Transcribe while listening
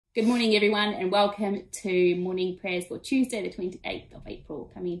Good morning, everyone, and welcome to morning prayers for Tuesday, the 28th of April,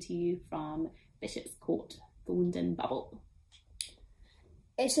 coming to you from Bishop's Court, Thorndon Bubble.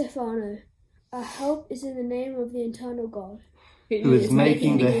 Estefano, our help is in the name of the eternal God, who is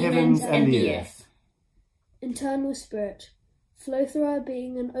making the heavens and the earth. Eternal Spirit, flow through our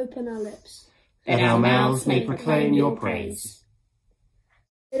being and open our lips, that our mouths may proclaim your praise.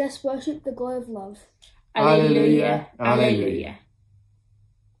 Let us worship the God of love. Alleluia, alleluia.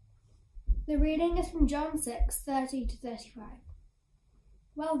 The reading is from John 6:30-35.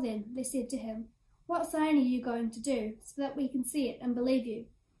 Well then, they said to him, "What sign are you going to do, so that we can see it and believe you?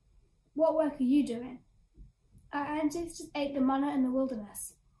 What work are you doing? Our ancestors ate the manna in the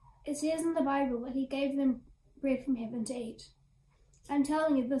wilderness. It says in the Bible that he gave them bread from heaven to eat. I'm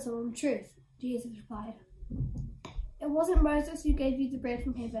telling you this all in truth," Jesus replied. "It wasn't Moses who gave you the bread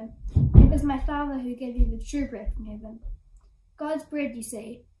from heaven. It was my Father who gave you the true bread from heaven. God's bread, you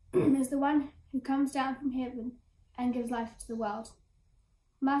see, is the one who comes down from heaven and gives life to the world."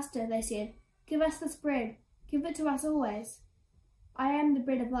 "Master," they said, "give us this bread. Give it to us always." "I am the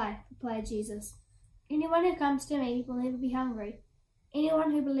bread of life," replied Jesus. "Anyone who comes to me will never be hungry.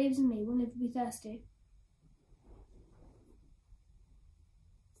 Anyone who believes in me will never be thirsty."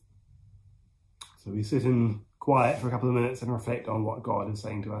 So we sit in quiet for a couple of minutes and reflect on what God is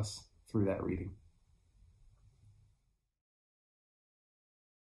saying to us through that reading.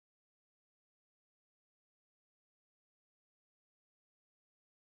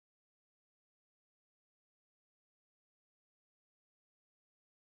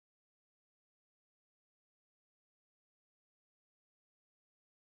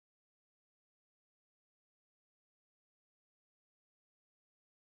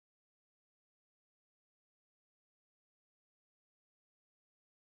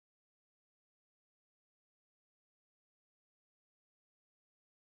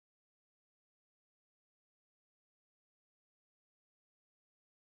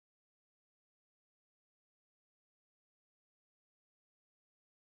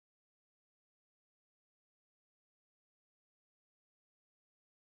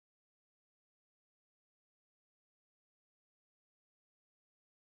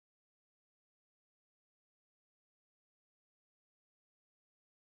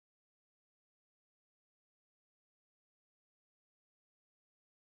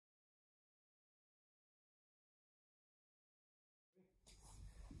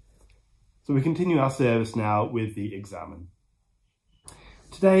 So we continue our service now with the examen.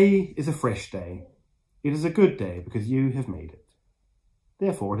 Today is a fresh day. It is a good day because you have made it.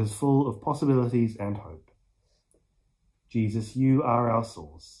 Therefore, it is full of possibilities and hope. Jesus, you are our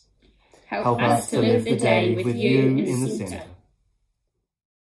source. Help us to live the day with you in the centre.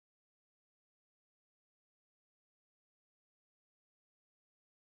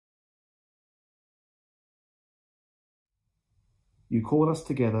 You call us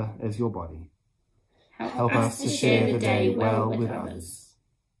together as your body. Help us to share the day well with others.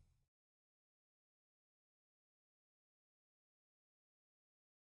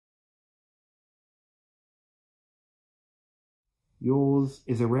 Yours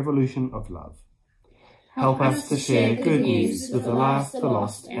is a revolution of love. Help us to share good news with the last, the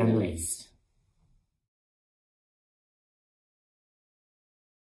lost, and the least.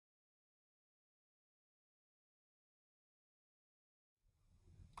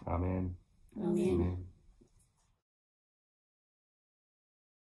 Amen. Amen. Amen.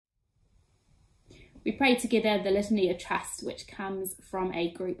 We pray together the Litany of Trust, which comes from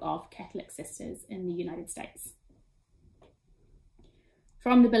a group of Catholic sisters in the United States.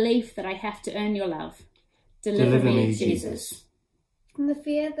 From the belief that I have to earn your love, deliver me, Jesus. From the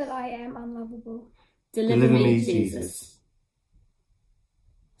fear that I am unlovable, Deliver me, Jesus.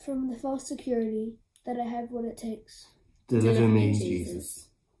 From the false security that I have what it takes, Deliver me, Jesus.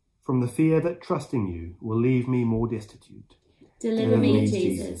 From the fear that trusting you will leave me more destitute, Deliver me,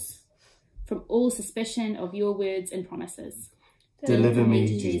 Jesus. From all suspicion of your words and promises, Deliver me,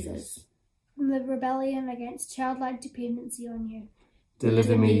 Jesus. from the rebellion against childlike dependency on you,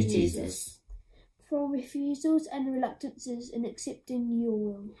 Deliver me, Jesus. from refusals and reluctances in accepting your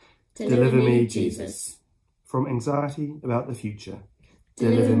will, Deliver me, Jesus. From anxiety about the future,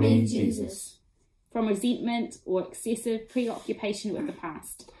 Deliver me, Jesus. From resentment or excessive preoccupation with the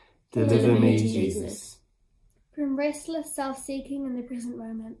past, Deliver me, Jesus. from restless self-seeking in the present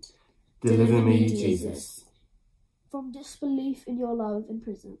moment, Deliver me, Jesus. from disbelief in your love and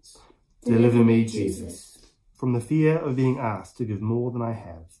presence, Deliver me, Jesus. From the fear of being asked to give more than I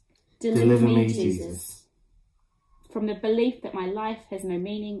have, Deliver me, Jesus. From the belief that my life has no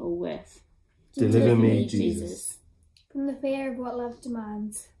meaning or worth, Deliver me, Jesus. from the fear of what love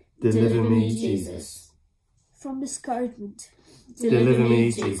demands, Deliver me, Jesus. From discouragement. Deliver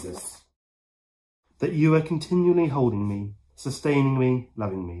me, Jesus. That you are continually holding me, sustaining me,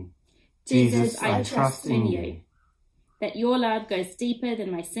 loving me. Jesus, I trust in you. That your love goes deeper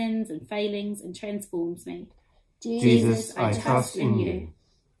than my sins and failings and transforms me. Jesus, I trust in you.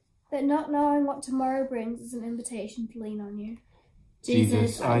 That not knowing what tomorrow brings is an invitation to lean on you.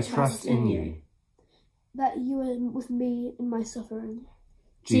 Jesus, I trust in you. That you are with me in my suffering.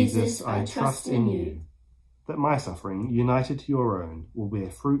 Jesus, I trust in you. That my suffering, united to your own, will bear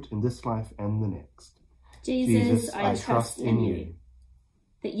fruit in this life and the next. Jesus, I trust in you.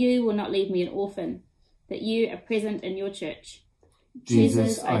 That you will not leave me an orphan, that you are present in your church.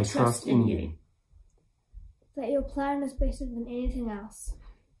 Jesus, I trust in you. That your plan is better than anything else.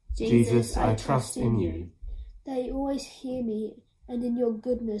 Jesus, I trust in you. That you always hear me and in your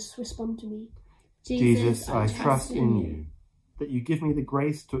goodness respond to me. Jesus, I trust in you. That you give me the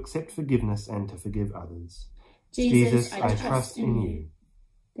grace to accept forgiveness and to forgive others. Jesus, I trust in you.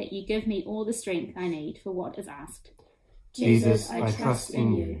 That you give me all the strength I need for what is asked. Jesus, I trust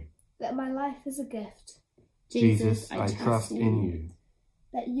in you. That my life is a gift. Jesus, I trust in you.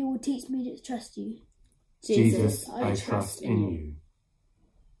 That you will teach me to trust you. Jesus, I trust in you.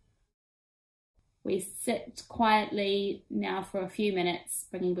 We sit quietly now for a few minutes,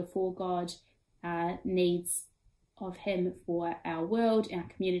 bringing before God our needs of Him for our world, our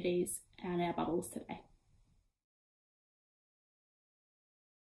communities, and our bubbles today.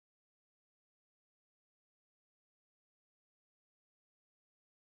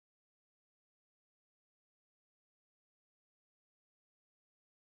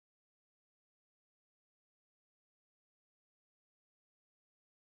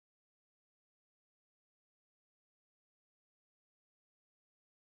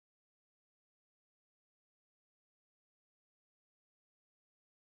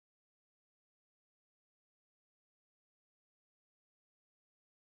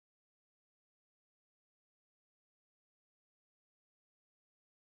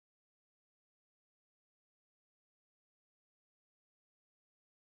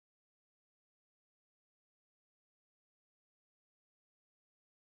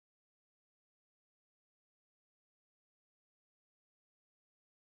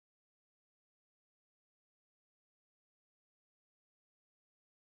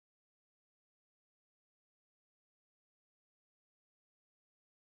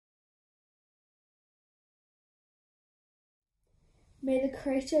 May the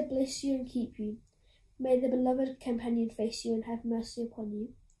Creator bless you and keep you. May the beloved companion face you and have mercy upon you.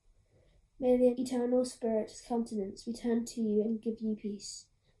 May the eternal Spirit's countenance be turned to you and give you peace.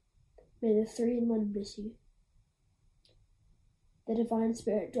 May the Three-in-One bless you. The Divine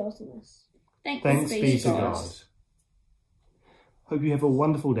Spirit dwells in us. Thanks be to God. Hope you have a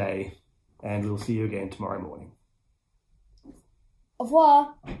wonderful day, and we'll see you again tomorrow morning. Au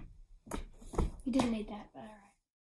revoir. You didn't need that.